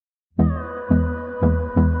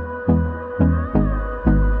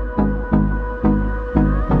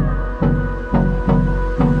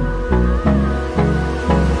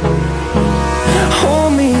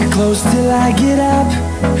I get up.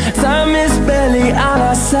 Time is barely on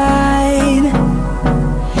our side.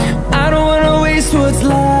 I don't wanna waste what's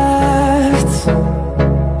left.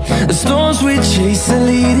 The storms we chase are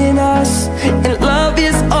leading us, and love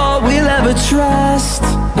is all we'll ever trust.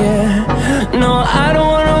 Yeah, no, I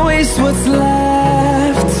don't wanna waste what's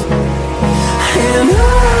left. And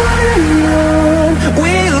on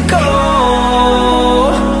we'll go,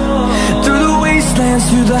 through the wastelands,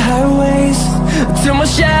 through the highways, till my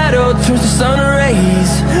shadow turns to sun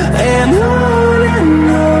rays. And on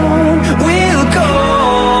we'll go,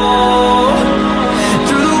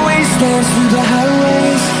 through the wastelands, through the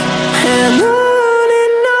highways, and on.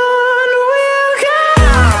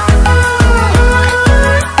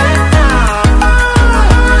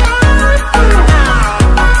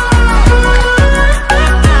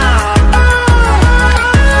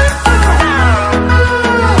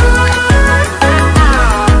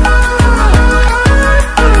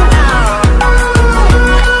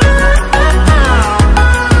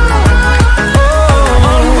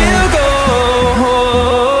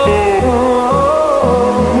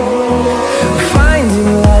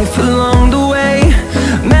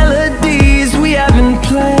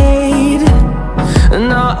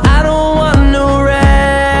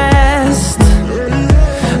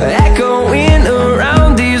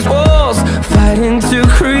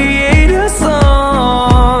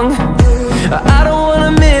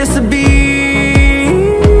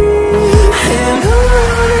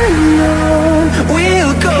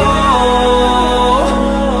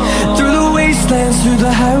 Through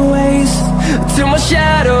the highways, till my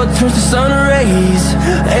shadow turns to sun rays.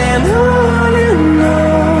 And on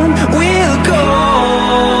we'll go,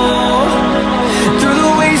 through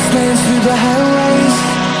the wastelands, through the highways,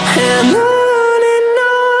 and on.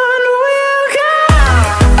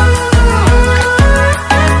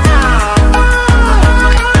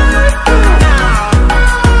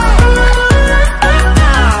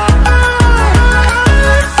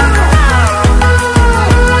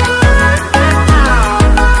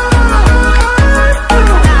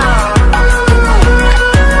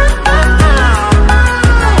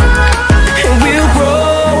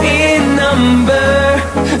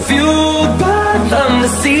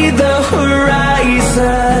 See the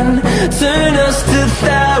horizon turn us to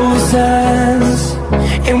thousands,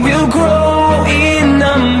 and we'll grow in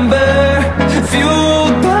number,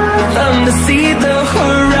 fueled by them. To see the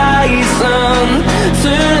horizon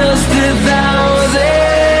turn us to thousands,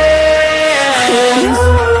 and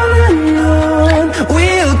on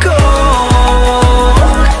we'll go,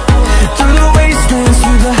 through the wastelands,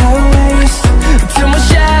 through the highways, till my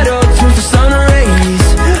shadow turns to sun rays.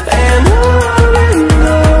 And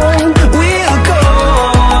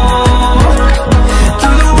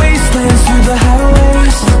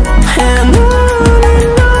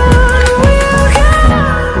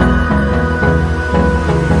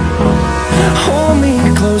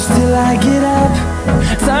till I get up,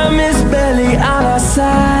 time is barely on our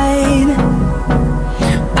side.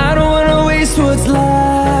 I don't wanna waste what's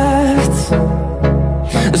left.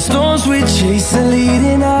 The storms we chase are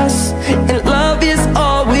leading us, and love is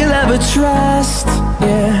all we'll ever trust.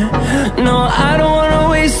 Yeah, no, I don't wanna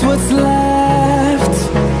waste what's left.